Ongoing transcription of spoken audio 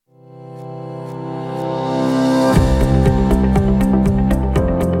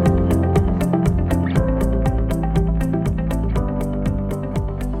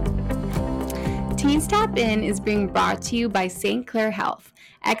In is being brought to you by St. Clair Health,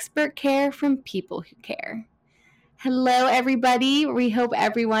 expert care from people who care. Hello, everybody. We hope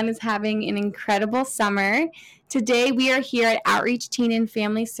everyone is having an incredible summer. Today, we are here at Outreach Teen and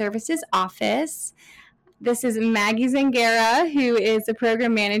Family Services office. This is Maggie Zangara, who is the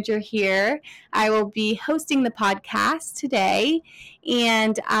program manager here. I will be hosting the podcast today,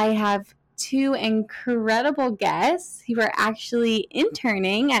 and I have two incredible guests who are actually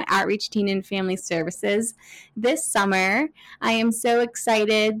interning at Outreach Teen and Family Services this summer. I am so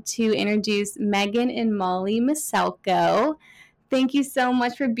excited to introduce Megan and Molly Maselko. Thank you so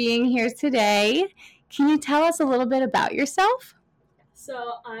much for being here today. Can you tell us a little bit about yourself?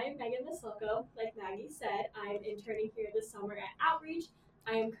 So I'm Megan Maselko. Like Maggie said, I'm interning here this summer at Outreach.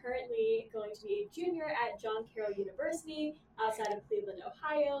 I am currently going to be a junior at John Carroll University outside of Cleveland,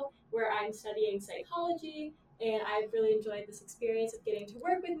 Ohio, where I'm studying psychology. And I've really enjoyed this experience of getting to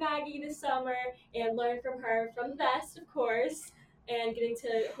work with Maggie this summer and learn from her, from the best, of course, and getting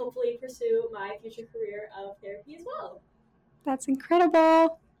to hopefully pursue my future career of therapy as well. That's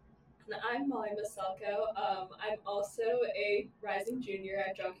incredible. I'm Molly Maselko. I'm also a rising junior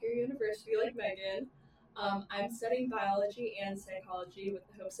at John Carroll University, like Megan. I'm studying biology and psychology with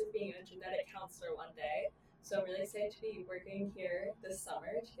the hopes of being a genetic counselor one day. So I'm really excited to be working here this summer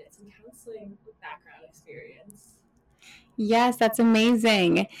to get some counseling background experience. Yes, that's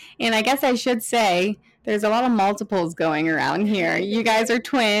amazing. And I guess I should say there's a lot of multiples going around here. You guys are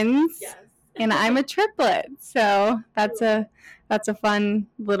twins. Yes. And I'm a triplet. So that's a fun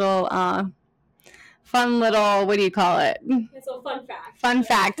little what do you call it? It's a fun fact. Fun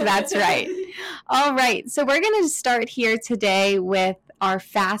fact, that's right. All right, so we're going to start here today with our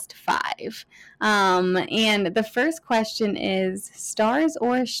Fast Five. And the first question is stars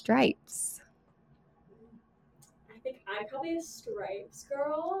or stripes? I think I'm probably a stripes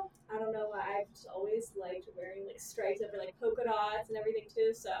girl. I don't know why. I've just always liked wearing like stripes over like polka dots and everything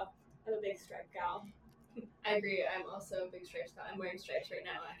too, so I'm a big stripe gal. I agree. I'm also a big stripes gal. I'm wearing stripes right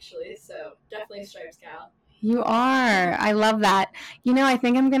now, actually, so definitely a stripes gal. You are. I love that. You know, I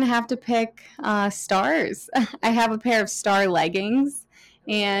think I'm going to have to pick stars. I have a pair of star leggings,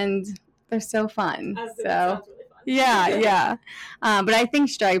 and they're so fun. Sounds really fun. Yeah. But I think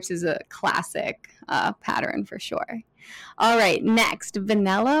stripes is a classic pattern for sure. All right, next,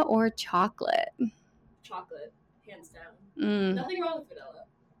 vanilla or chocolate? Chocolate, hands down. Nothing wrong with vanilla,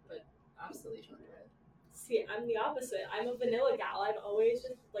 but absolutely chocolate. See, I'm the opposite. I'm a vanilla gal. I've always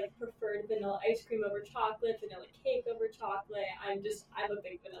just like preferred vanilla ice cream over chocolate, vanilla cake over chocolate. I'm a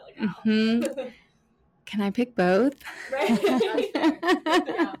big vanilla gal. Mm-hmm. Can I pick both? Right.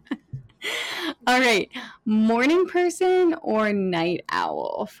 Yeah. All right, morning person or night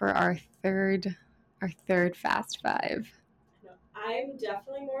owl for our third Fast Five? I'm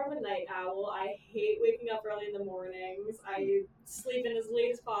definitely more of a night owl. I hate waking up early in the mornings. I sleep in as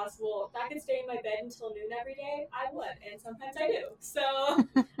late as possible. If I could stay in my bed until noon every day, I would, and sometimes I do. So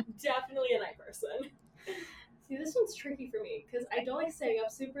definitely a night person. See, this one's tricky for me because I don't like staying up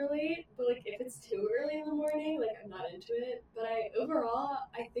super late, but like if it's too early in the morning, like I'm not into it. But overall,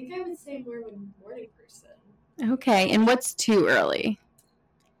 I think I would say more of a morning person. Okay, and what's too early?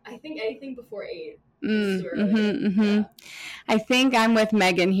 I think anything before 8. Yeah. I think I'm with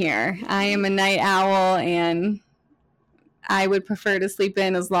Megan here. I am a night owl, and I would prefer to sleep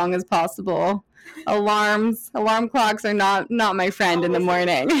in as long as possible. Alarm clocks are not my friend in the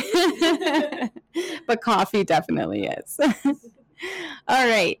morning. But coffee definitely is. All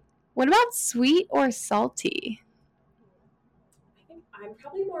right. What about sweet or salty? I think I'm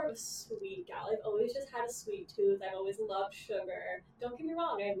probably more of a sweet gal. I've always just had a sweet tooth. I've always loved sugar. Don't get me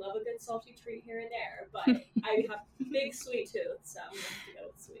wrong, I love a good salty treat here and there, but I have big sweet tooth, so I'm going to go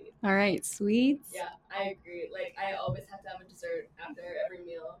with sweet. All right, sweets. Yeah, I agree. Like, I always have to have a dessert after every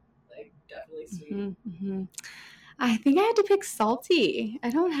meal. Like, definitely sweet. Mm-hmm. I think I had to pick salty.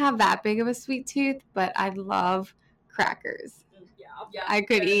 I don't have that big of a sweet tooth, but I love crackers. Yeah, I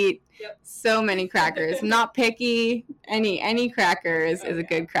could eat so many crackers. Not picky. Any crackers is a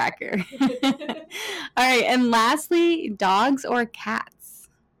good cracker. All right, and lastly, dogs or cats?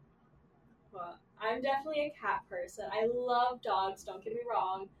 Well, I'm definitely a cat person. I love dogs, don't get me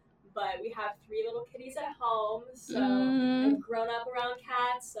wrong, but we have 3 little kitties at home, so I've grown up around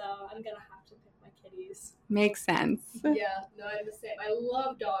cats, so I'm going to have to pick my kitties. Makes sense. Yeah, no, I'm the same. I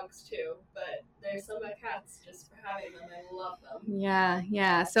love dogs too, but there's some of my cats just for having them. I love them.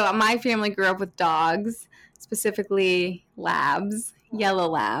 Yeah. So my family grew up with dogs, specifically labs, yellow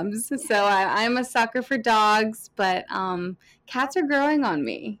labs. So I'm a sucker for dogs, but cats are growing on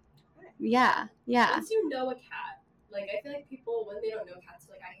me. Yeah. Once you know a cat, like I feel like people when they don't know cats,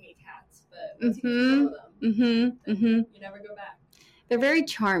 like I hate cats. but once you get to know them, then you never go back. They're very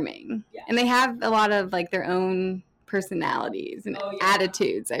charming. Yes. And they have a lot of like their own personalities and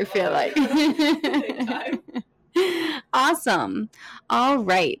attitudes, I feel like. Big time. Awesome. All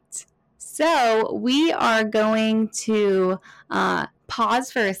right. So we are going to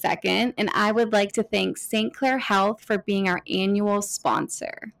pause for a second, and I would like to thank St. Clair Health for being our annual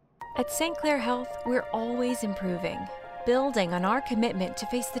sponsor. At St. Clair Health, we're always improving, building on our commitment to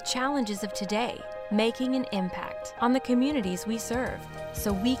face the challenges of today, making an impact on the communities we serve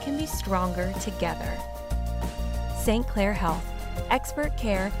so we can be stronger together. St. Clair Health, expert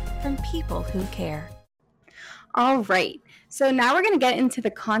care from people who care. All right. So now we're going to get into the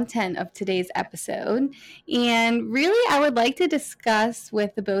content of today's episode. And really, I would like to discuss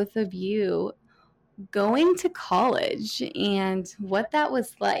with the both of you going to college and what that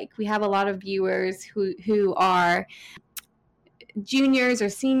was like. We have a lot of viewers who are juniors or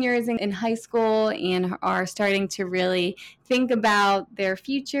seniors in high school and are starting to really think about their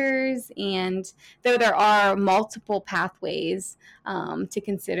futures. And though there are multiple pathways to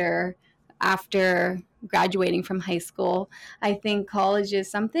consider after graduating from high school, I think college is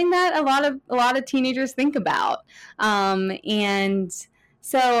something that a lot of teenagers think about. And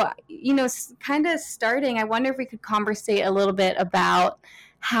so, kind of starting, I wonder if we could conversate a little bit about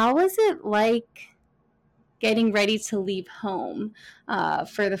how was it like getting ready to leave home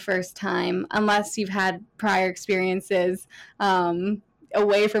for the first time, unless you've had prior experiences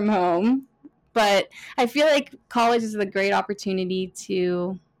away from home. But I feel like college is a great opportunity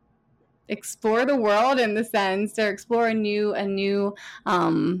to explore the world, in the sense, or explore a new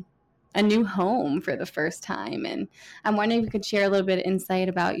home for the first time. And I'm wondering if you could share a little bit of insight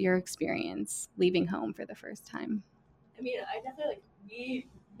about your experience leaving home for the first time. I mean, I definitely, we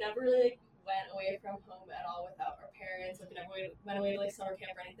never really went away from home at all without our parents. We never went away to summer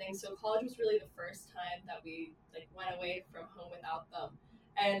camp or anything. So college was really the first time that we went away from home without them.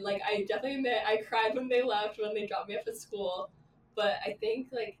 And I definitely admit, I cried when they left, when they dropped me off at school. But I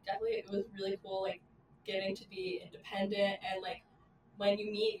think definitely it was really cool getting to be independent, and when you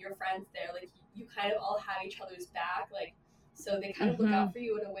meet your friends there, you kind of all have each other's back, so they kind of look out for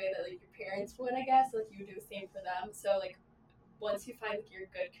you in a way that your parents would, I guess, you would do the same for them. So once you find your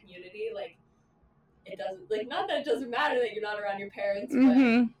good community, it doesn't not that it doesn't matter that you're not around your parents, but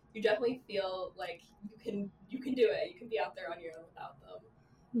you definitely feel you can do it. You can be out there on your own without them.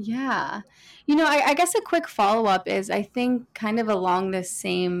 Yeah. I guess a quick follow-up is, I think kind of along this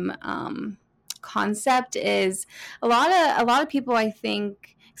same concept, is a lot of people, I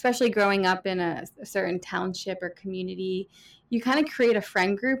think, especially growing up in a certain township or community, you kind of create a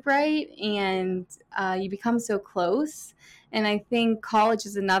friend group, right? And you become so close. And I think college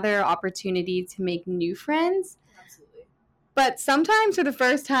is another opportunity to make new friends. Absolutely. But sometimes for the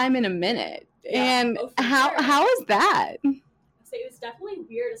first time in a minute. Yeah. And sure. how is that? So it was definitely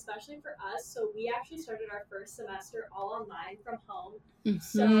weird, especially for us. So we actually started our first semester all online from home.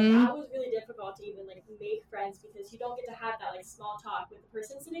 So that was really difficult to even make friends, because you don't get to have that small talk with the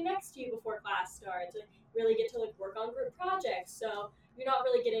person sitting next to you before class starts, really get to work on group projects. So you're not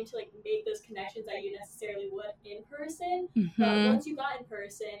really getting to make those connections that you necessarily would in person. But once you got in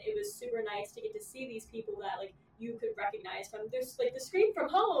person, it was super nice to get to see these people that you could recognize from the screen from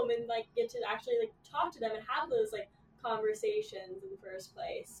home, and get to actually talk to them and have those conversations in the first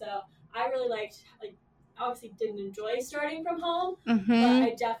place. So I really liked, obviously didn't enjoy starting from home, but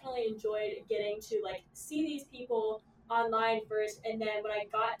I definitely enjoyed getting to see these people online first, and then when I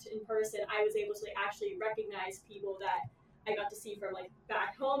got in person, I was able to actually recognize people that I got to see from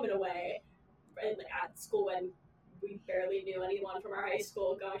back home in a way, and at school when we barely knew anyone from our high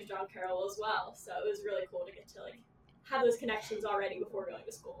school, going to John Carroll as well. So it was really cool to get to have those connections already before going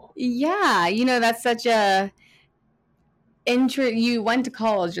to school. Yeah, that's such a you went to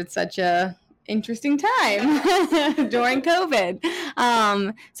college at such a interesting time during COVID.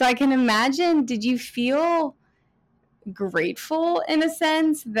 So I can imagine, did you feel grateful in a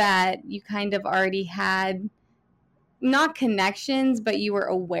sense that you kind of already had not connections, but you were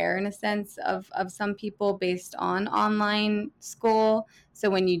aware in a sense of some people based on online school? So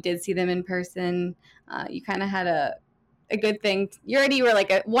when you did see them in person, you kind of had a good thing. You already were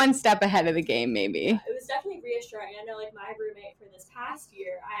one step ahead of the game, maybe. Yeah, it was definitely reassuring. I know my roommate for this past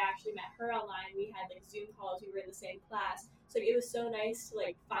year, I actually met her online. We had Zoom calls. We were in the same class. So it was so nice to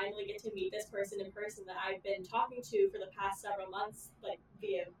finally get to meet this person in person that I've been talking to for the past several months,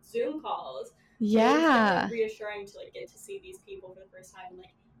 via Zoom calls. Yeah. So it was definitely reassuring to get to see these people for the first time and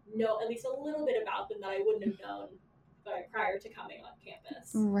know at least a little bit about them that I wouldn't have known prior to coming on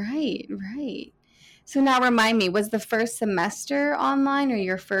campus. Right. So now remind me, was the first semester online or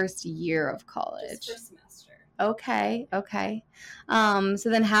your first year of college? Just first semester. Okay. So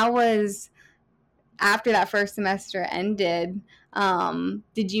then how was, after that first semester ended,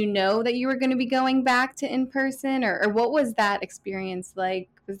 did you know that you were going to be going back to in-person, or what was that experience like?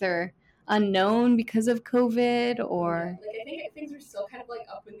 Was there unknown because of COVID, or? Yeah, like I think things were still kind of like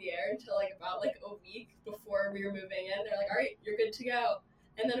up in the air until like about like a week before we were moving in. They're like, all right, you're good to go.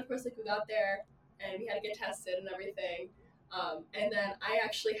 And then of course like we got there and we had to get tested and everything. And then I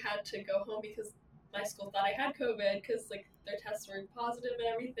actually had to go home because my school thought I had COVID because like their tests were positive and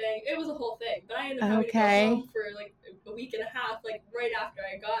everything. It was a whole thing. But I ended up having to go home for like a week and a half, like right after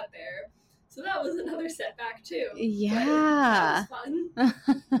I got there. So that was another setback too. Yeah. That was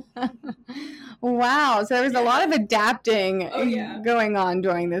fun. Wow. So there was a lot of adapting going on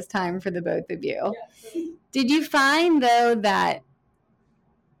during this time for the both of you. Yeah. Did you find, though, that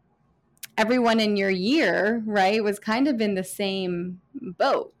everyone in your year, right, was kind of in the same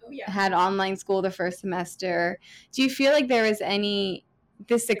boat? Oh, yeah. Had online school the first semester. Do you feel like there was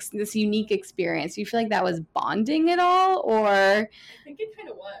this unique experience? Do you feel like that was bonding at all, or? I think it kind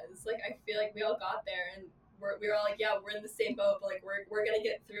of was. Like, I feel like we all got there and we were all like, yeah, we're in the same boat, but like we're gonna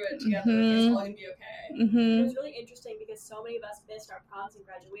get through it together. It's all gonna be okay. It was really interesting because so many of us missed our proms and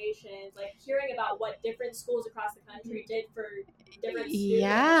graduations. Like hearing about what different schools across the country did for different students.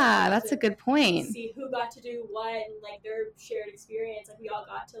 Yeah, that's a good point. See who got to do what and like their shared experience. Like we all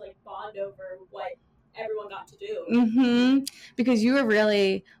got to like bond over what everyone got to do. Because you were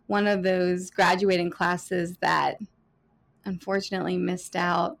really one of those graduating classes that unfortunately missed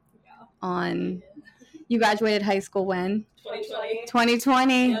out on. You graduated high school when?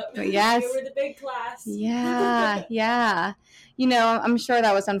 2020. Yep. Yes. We were the big class. Yeah. You know, I'm sure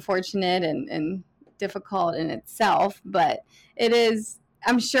that was unfortunate and difficult in itself, but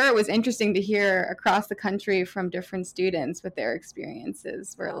I'm sure it was interesting to hear across the country from different students what their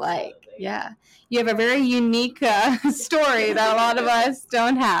experiences were like. Yeah. You have a very unique story that a lot of us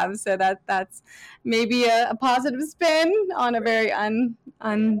don't have, so that's maybe a positive spin on a very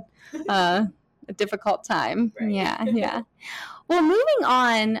a difficult time. Right. Yeah. Well, moving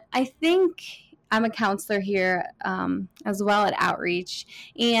on, I think I'm a counselor here as well at Outreach,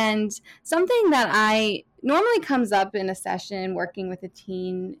 and something that I normally comes up in a session working with a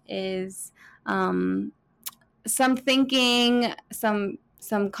teen is some thinking, some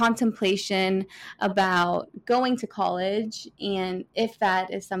contemplation about going to college, and if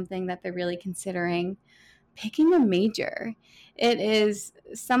that is something that they're really considering, picking a major. It is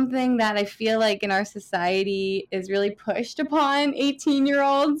something that I feel like in our society is really pushed upon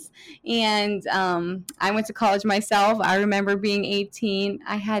 18-year-olds. And I went to college myself. I remember being 18.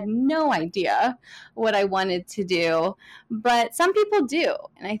 I had no idea what I wanted to do, but some people do.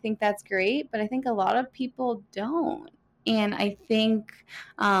 And I think that's great, but I think a lot of people don't. And I think,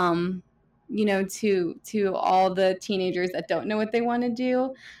 to all the teenagers that don't know what they want to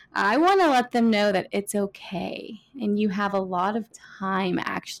do, I want to let them know that it's okay. And you have a lot of time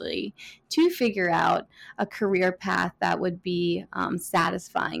actually to figure out a career path that would be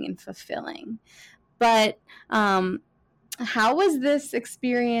satisfying and fulfilling. But how was this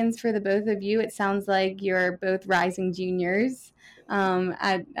experience for the both of you? It sounds like you're both rising juniors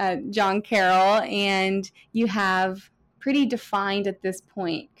at John Carroll, and you have pretty defined at this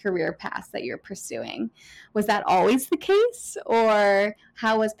point career paths that you're pursuing. Was that always the case, or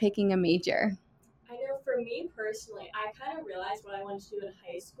how was picking a major? I know for me personally, I kind of realized what I wanted to do in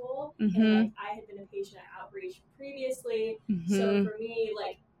high school, Mm-hmm. and like, I had been a patient at Outreach previously, so for me,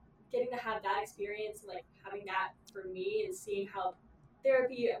 like getting to have that experience, and like having that for me, and seeing how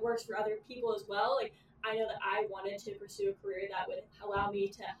therapy works for other people as well, like I know that I wanted to pursue a career that would allow me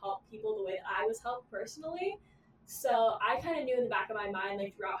to help people the way that I was helped personally. So I kind of knew in the back of my mind,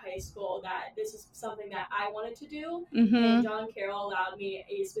 like throughout high school, that this is something that I wanted to do. And John Carroll allowed me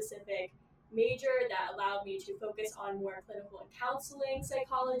a specific major that allowed me to focus on more clinical and counseling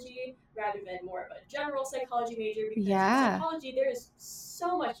psychology rather than more of a general psychology major. Because in psychology, there's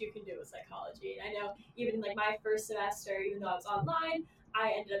so much you can do with psychology. And I know even like my first semester, even though I was online,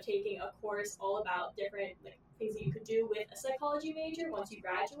 I ended up taking a course all about different like things that you could do with a psychology major once you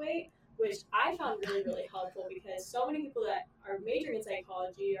graduate, which I found really, really helpful because so many people that are majoring in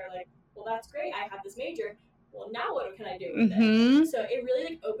psychology are like, well, that's great. I have this major. Well, now what can I do with it? So it really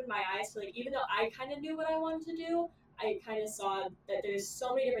like opened my eyes to like, even though I kind of knew what I wanted to do, I kind of saw that there's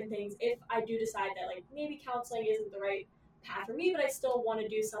so many different things. If I do decide that like maybe counseling isn't the right path for me, but I still want to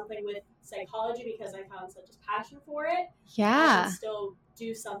do something with psychology because I found such a passion for it. I can still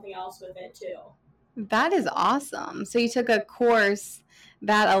do something else with it too. That is awesome. So you took a course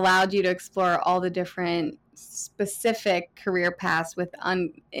that allowed you to explore all the different specific career paths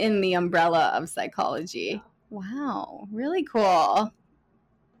in the umbrella of psychology. Wow, really cool.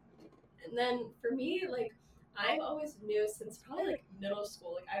 And then for me, like, I've always knew since probably like middle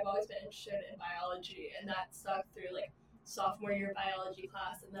school, like I've always been interested in biology, and that stuck through like sophomore year biology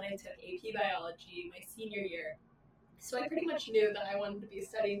class, and then I took AP biology my senior year. So I pretty much knew that I wanted to be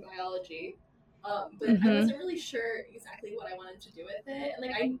studying biology, but I wasn't really sure exactly what I wanted to do with it. And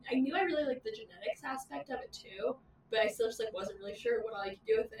like I knew I really liked the genetics aspect of it too, but I still just like wasn't really sure what I could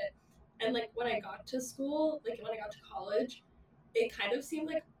do with it. And like when I got to school, like when I got to college, it kind of seemed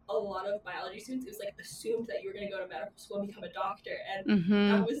like a lot of biology students, it was like assumed that you were going to go to medical school and become a doctor, and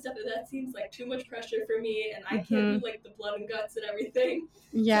that seems like too much pressure for me, and I can't do like the blood and guts and everything.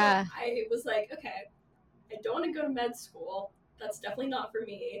 Yeah. So I was like, okay, I don't want to go to med school, that's definitely not for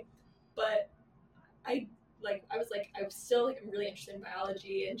me, but I was still like, I'm really interested in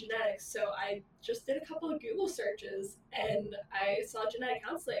biology and genetics, so I just did a couple of Google searches and I saw genetic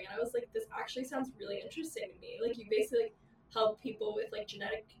counseling, and I was like, this actually sounds really interesting to me. Like, you basically help people with like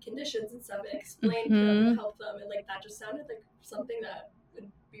genetic conditions and stuff and explain to them and help them, and like that just sounded like something that would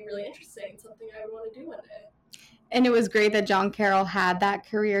be really interesting, something I would want to do one day. And it was great that John Carroll had that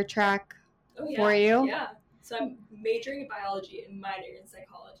career track for you. Yeah. So I'm majoring in biology and minoring in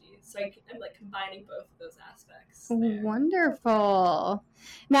psychology. So I'm like combining both of those aspects there. Wonderful.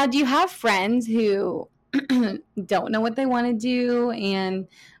 Now, do you have friends who don't know what they want to do, and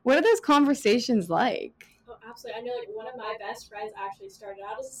what are those conversations like? Oh, absolutely. I know, like, one of my best friends actually started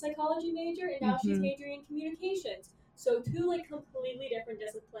out as a psychology major, and now she's majoring in communications. So two like completely different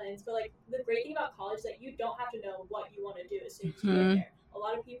disciplines, but like the great thing about college is that you don't have to know what you want to do as soon as you get there. A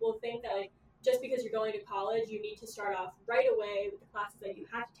lot of people think that like just because you're going to college, you need to start off right away with the classes that you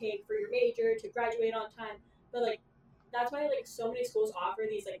have to take for your major to graduate on time. But like that's why like so many schools offer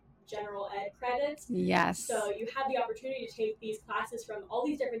these like general ed credits. Yes. So you have the opportunity to take these classes from all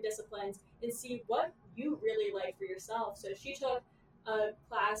these different disciplines and see what you really like for yourself. So she took a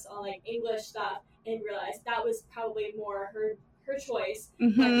class on like English stuff and realized that was probably more her choice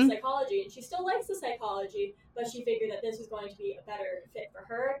than psychology, and she still likes the psychology, but she figured that this was going to be a better fit for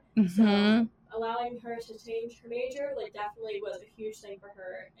her. So allowing her to change her major like definitely was a huge thing for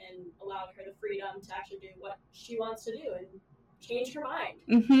her, and allowing her the freedom to actually do what she wants to do and change her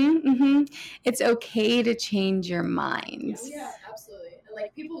mind. It's okay to change your mind. Yeah, absolutely. And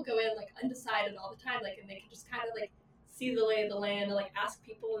like people go in like undecided all the time, like, and they can just kind of like see the lay of the land and like ask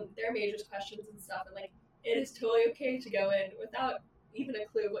people and their majors questions and stuff, and like it is totally okay to go in without even a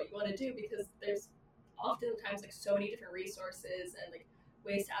clue what you want to do, because there's oftentimes like so many different resources and like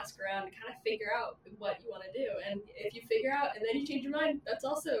ways to ask around to kind of figure out what you want to do. And if you figure out and then you change your mind, that's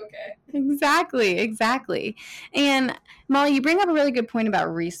also okay. Exactly. And Molly, you bring up a really good point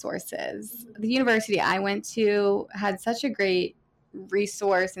about resources. The university I went to had such a great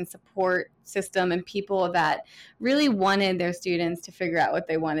resource and support system, and people that really wanted their students to figure out what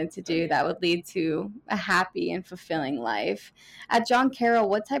they wanted to do that would lead to a happy and fulfilling life. At John Carroll,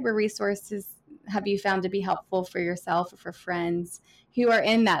 what type of resources have you found to be helpful for yourself or for friends who are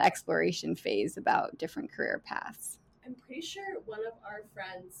in that exploration phase about different career paths? I'm pretty sure one of our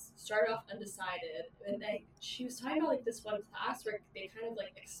friends started off undecided, and she was talking about like this one class where they kind of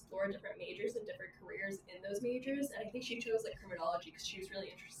like explore different majors and different careers in those majors, and I think she chose like criminology because she was really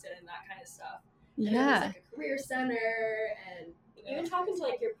interested in that kind of stuff. And it was like a career center, and even talking to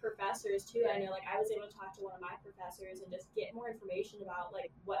like your professors too. I know like I was able to talk to one of my professors and just get more information about like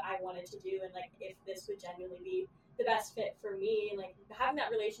what I wanted to do and like if this would genuinely be the best fit for me. And like having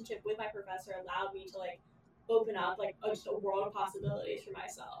that relationship with my professor allowed me to like open up like just a world of possibilities for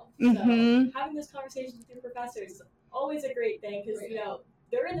myself. So having those conversations with your professors is always a great thing, because you know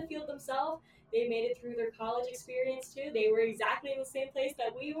they're in the field themselves. They made it through their college experience too. They were exactly in the same place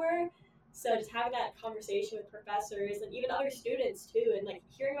that we were. So just having that conversation with professors and even other students too, and like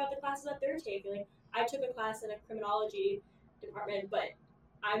hearing about the classes that they're taking. Like I took a class in a criminology department, but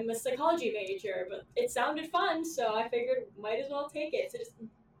I'm a psychology major, but it sounded fun, so I figured might as well take it. So just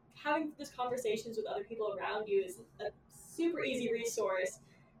having these conversations with other people around you is a super easy resource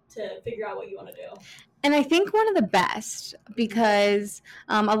to figure out what you want to do. And I think one of the best, because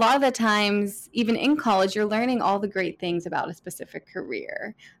a lot of the times, even in college, you're learning all the great things about a specific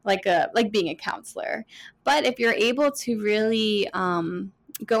career, like being a counselor. But if you're able to really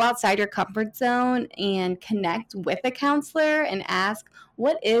go outside your comfort zone and connect with a counselor and ask,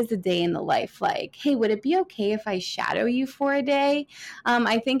 what is a day in the life like? Hey, would it be okay if I shadow you for a day?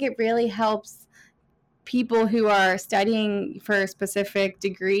 I think it really helps people who are studying for a specific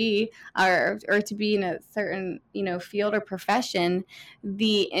degree or to be in a certain, field or profession,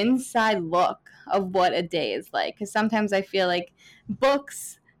 the inside look of what a day is like. Because sometimes I feel like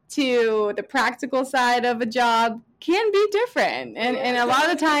books to the practical side of a job can be different, and a lot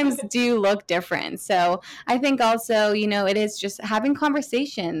of the times do look different. So I think also, it is just having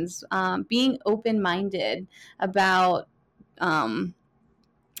conversations, being open-minded about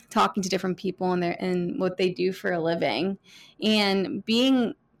talking to different people and what they do for a living, and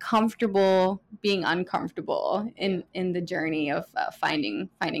being comfortable being uncomfortable in the journey of finding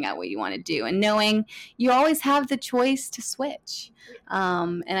out what you want to do, and knowing you always have the choice to switch.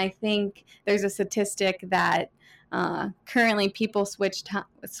 And I think there's a statistic that currently people switch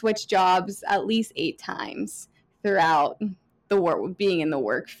jobs at least 8 times throughout the work, being in the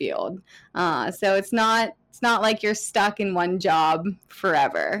work field. So it's not like you're stuck in one job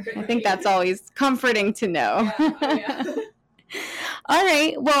forever. I think that's always comforting to know. Yeah. All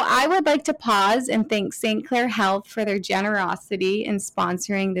right. Well, I would like to pause and thank St. Clair Health for their generosity in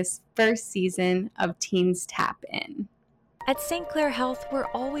sponsoring this first season of Teens Tap In. At St. Clair Health, we're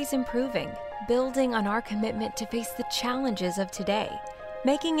always improving, building on our commitment to face the challenges of today,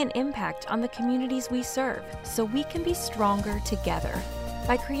 making an impact on the communities we serve so we can be stronger together.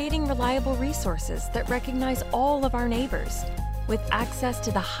 By creating reliable resources that recognize all of our neighbors, with access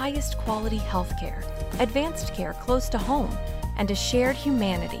to the highest quality healthcare, advanced care close to home, and a shared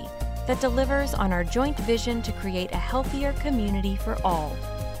humanity that delivers on our joint vision to create a healthier community for all.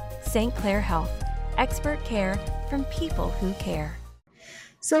 St. Clair Health, expert care from people who care.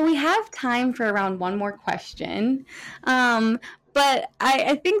 So we have time for around one more question. But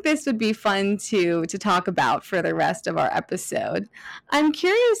I think this would be fun to talk about for the rest of our episode. I'm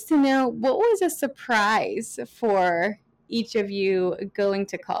curious to know, what was a surprise for each of you going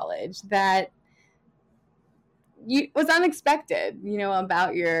to college that was unexpected,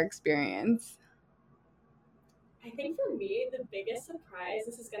 about your experience? I think for me, the biggest surprise,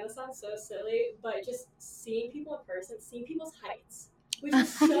 this is going to sound so silly, but just seeing people in person, seeing people's heights, which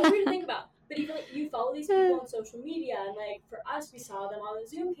is so weird to think about. But even you follow these people on social media, and for us, we saw them on the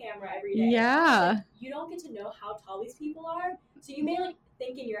Zoom camera every day. Yeah. You don't get to know how tall these people are, so you may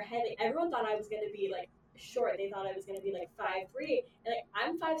think in your head, everyone thought I was going to be short. They thought I was going to be 5'3", and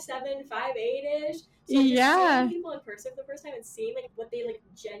I'm 5'7", 5'8" ish. So seeing people in person for the first time and seeing what they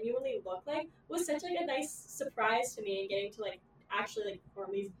genuinely look like was such a nice surprise to me, and getting to actually form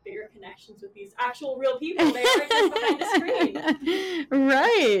these bigger connections with these actual real people. They aren't just behind a screen.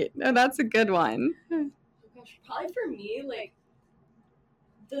 Right. No, that's a good one. Oh gosh, probably for me,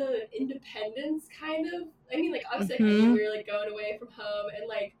 the independence kind of. I mean, obviously, we were going away from home, and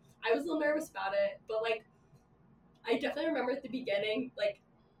I was a little nervous about it, but I definitely remember at the beginning,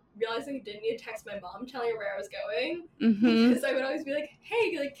 realizing I didn't need to text my mom telling her where I was going, because I would always be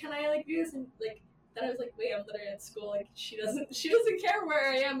hey, can I do this? And then I was wait, I'm literally at school. She doesn't care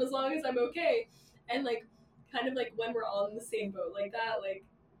where I am as long as I'm okay. And kind of when we're all in the same boat that,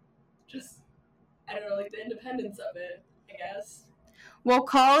 just, I don't know, the independence of it, I guess. Well,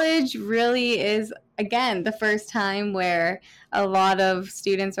 college really is, again, the first time where a lot of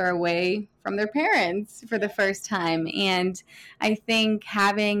students are away from their parents for the first time. And I think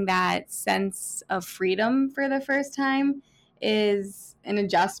having that sense of freedom for the first time is an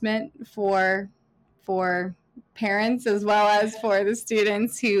adjustment for parents as well as for the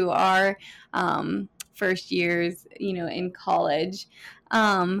students who are first years, in college.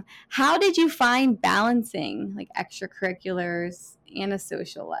 How did you find balancing extracurriculars and a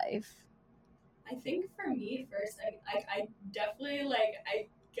social life? I think for me first, I definitely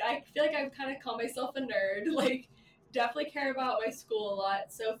I feel I kind of call myself a nerd. Definitely care about my school a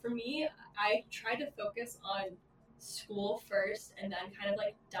lot. So for me, I try to focus on school first, and then kind of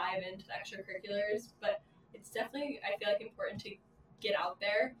dive into the extracurriculars. But it's definitely, I feel important to get out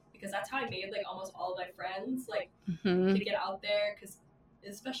there, because that's how I made almost all of my friends, to get out there, because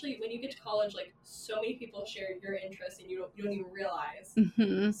especially when you get to college, so many people share your interests and you don't even realize.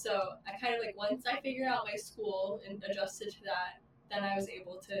 So I kind of once I figured out my school and adjusted to that, then I was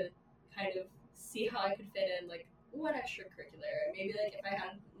able to kind of see how I could fit in what extracurricular, maybe if I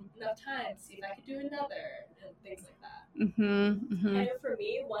had enough time, see if I could do another, and things like that. I know for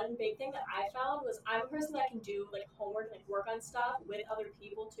me, one big thing that I found was I'm a person that can do homework, work on stuff with other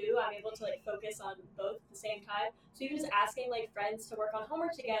people too. I'm able to focus on both at the same time. So even just asking friends to work on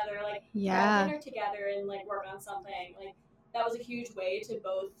homework together, have dinner together and work on something, that was a huge way to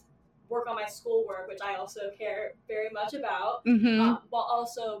both work on my schoolwork, which I also care very much about, while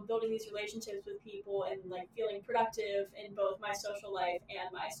also building these relationships with people and like feeling productive in both my social life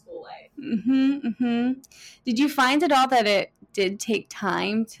and my school life. Did you find at all that it did take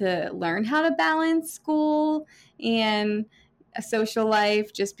time to learn how to balance school and a social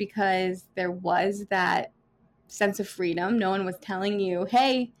life, just because there was that sense of freedom? No one was telling you,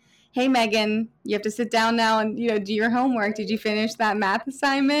 hey Megan, you have to sit down now and do your homework. Did you finish that math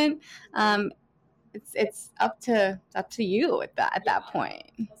assignment? It's up to you at that point.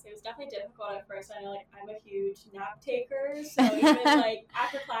 It was definitely difficult at first. I know, like, I'm a huge nap taker, so even like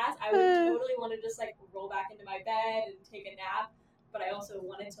after class, I would totally want to just like roll back into my bed and take a nap. But I also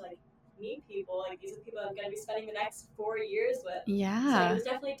wanted to like meet people. Like, these are people I'm going to be spending the next 4 years with. Yeah. So it was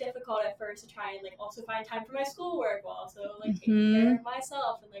definitely difficult at first to try and like also find time for my schoolwork while also like taking care of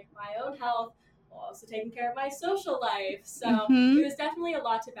myself and like my own health, while also taking care of my social life. So it was definitely a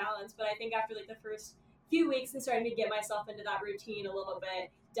lot to balance. But I think after like the first few weeks and starting to get myself into that routine a little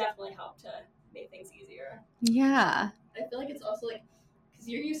bit, definitely helped to make things easier. Yeah. I feel like it's also like, because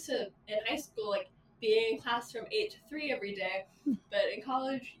you're used to in high school like being in class from 8 to 3 every day, but in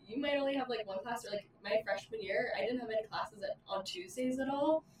college you might only have like one class. Or like my freshman year, I didn't have any classes on Tuesdays at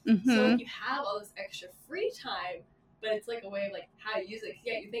all. So like, you have all this extra free time, but it's like a way of like how you use it.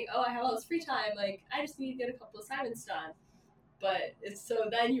 Yeah, you think, oh, I have all this free time, like I just need to get a couple assignments done. But it's so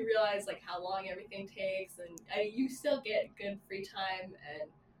then you realize like how long everything takes, and I mean, you still get good free time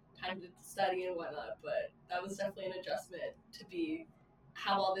and time to study and whatnot. But that was definitely an adjustment to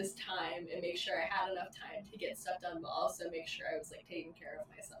have all this time and make sure I had enough time to get stuff done, but also make sure I was like taking care of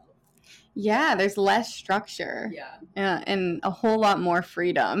myself. Yeah, there's less structure. Yeah. And a whole lot more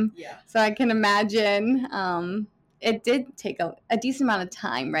freedom. Yeah. So I can imagine it did take a decent amount of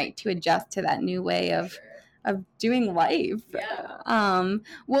time, right, to adjust to that new way of doing life. Yeah.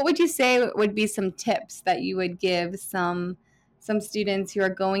 What would you say would be some tips that you would give some students who are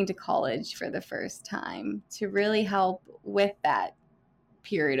going to college for the first time to really help with that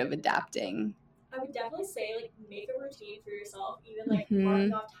period of adapting? I would definitely say like make a routine for yourself, even like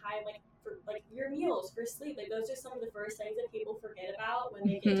marking off time like for like your meals, for sleep. Like those are some of the first things that people forget about when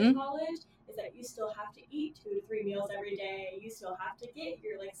they get to college, is that you still have to eat 2 to 3 meals every day. You still have to get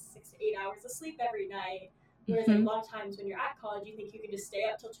your like 6 to 8 hours of sleep every night. Whereas like, a lot of times when you're at college, you think you can just stay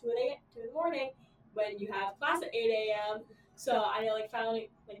up till 2 in the morning when you have class at 8 a.m. So I know like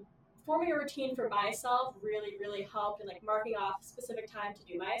forming a routine for myself really, really helped, and like marking off specific time to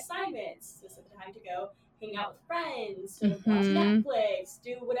do my assignments, specific time to go hang out with friends, to watch Netflix,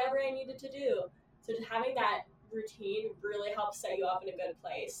 do whatever I needed to do. So just having that routine really helps set you up in a good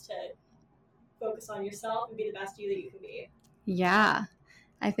place to focus on yourself and be the best you that you can be. Yeah,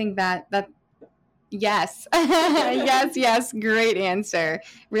 I think that yes. yes, great answer.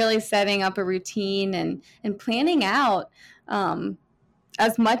 Really setting up a routine and planning out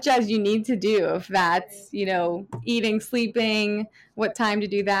as much as you need to do, if that's, eating, sleeping, what time to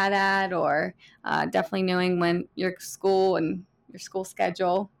do that at, or definitely knowing when your school and your school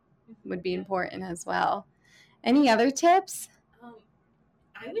schedule would be important as well. Any other tips?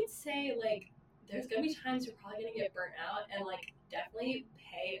 I would say, like, there's going to be times you're probably going to get burnt out, and, like, definitely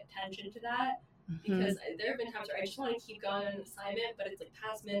pay attention to that, because there have been times where I just want to keep going on an assignment, but it's, like,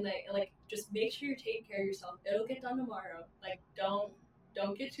 past midnight, and, like, just make sure you're taking care of yourself. It'll get done tomorrow. Like, don't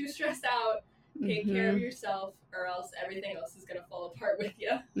get too stressed out. Take care of yourself, or else everything else is going to fall apart with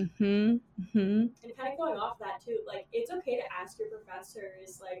you. And kind of going off that too, like, it's okay to ask your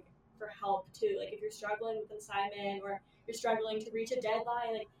professors like for help too. Like, if you're struggling with an assignment or you're struggling to reach a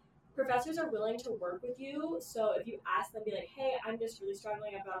deadline, like, professors are willing to work with you. So if you ask them, be like, hey, I'm just really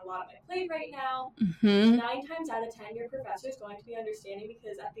struggling, I've got a lot on my plate right now. 9 times out of 10 your professor is going to be understanding,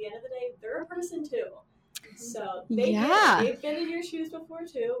 because at the end of the day, they're a person too. So they've been in your shoes before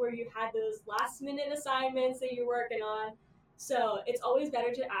too, where you had those last minute assignments that you're working on. So it's always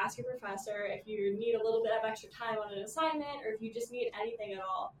better to ask your professor if you need a little bit of extra time on an assignment, or if you just need anything at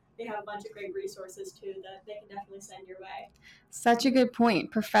all. They have a bunch of great resources too that they can definitely send your way. Such a good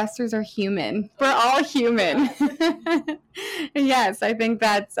point. Professors are human. We're all human. Yes, I think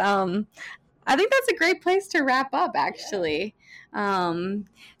that's a great place to wrap up, actually.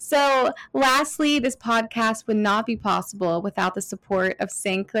 So lastly, this podcast would not be possible without the support of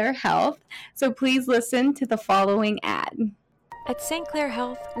St. Clair Health. So please listen to the following ad. At St. Clair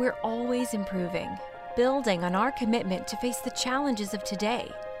Health, we're always improving, building on our commitment to face the challenges of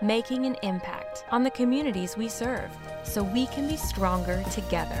today, making an impact on the communities we serve, so we can be stronger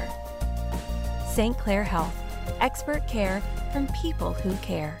together. St. Clair Health, expert care from people who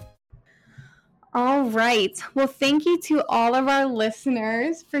care. All right. Well, thank you to all of our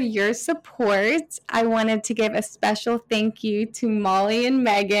listeners for your support. I wanted to give a special thank you to Molly and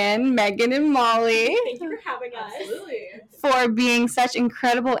Megan and Molly. Thank you for having us. Absolutely. For being such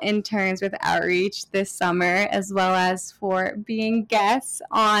incredible interns with Outreach this summer, as well as for being guests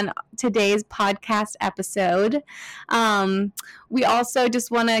on today's podcast episode. We also just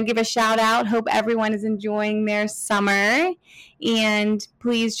want to give a shout out. Hope everyone is enjoying their summer. And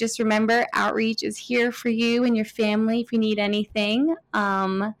please just remember, Outreach is here for you and your family if you need anything.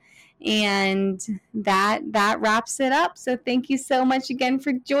 And that wraps it up. So thank you so much again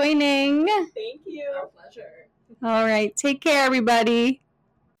for joining. Thank you. Our pleasure. All right. Take care, everybody.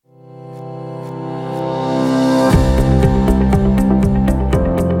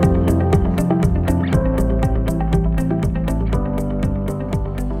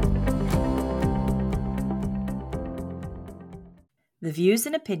 The views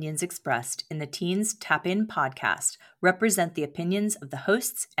and opinions expressed in the Teens Tap In podcast represent the opinions of the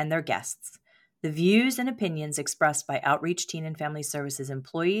hosts and their guests. The views and opinions expressed by Outreach Teen and Family Services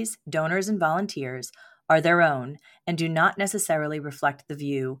employees, donors, and volunteers are their own and do not necessarily reflect the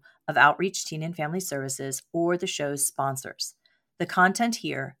view of Outreach Teen and Family Services or the show's sponsors. The content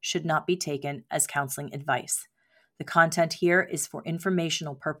here should not be taken as counseling advice. The content here is for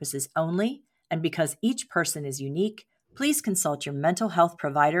informational purposes only, and because each person is unique, please consult your mental health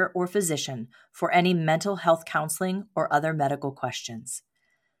provider or physician for any mental health counseling or other medical questions.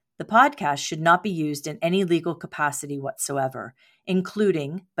 The podcast should not be used in any legal capacity whatsoever,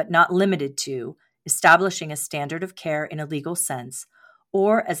 including, but not limited to, establishing a standard of care in a legal sense,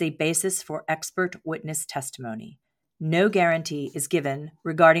 or as a basis for expert witness testimony. No guarantee is given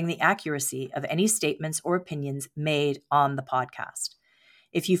regarding the accuracy of any statements or opinions made on the podcast.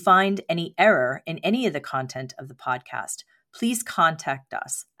 If you find any error in any of the content of the podcast, please contact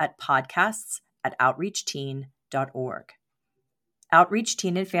us at podcasts@outreachteen.org. Outreach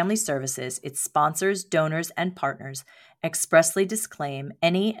Teen and Family Services, its sponsors, donors, and partners expressly disclaim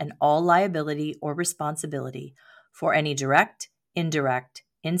any and all liability or responsibility for any direct, indirect,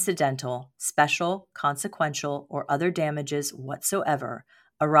 incidental, special, consequential, or other damages whatsoever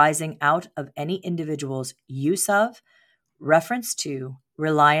arising out of any individual's use of, reference to,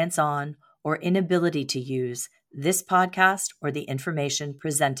 reliance on, or inability to use this podcast or the information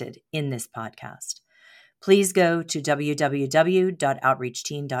presented in this podcast. Please go to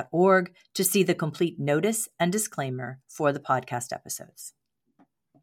www.outreachteen.org to see the complete notice and disclaimer for the podcast episodes.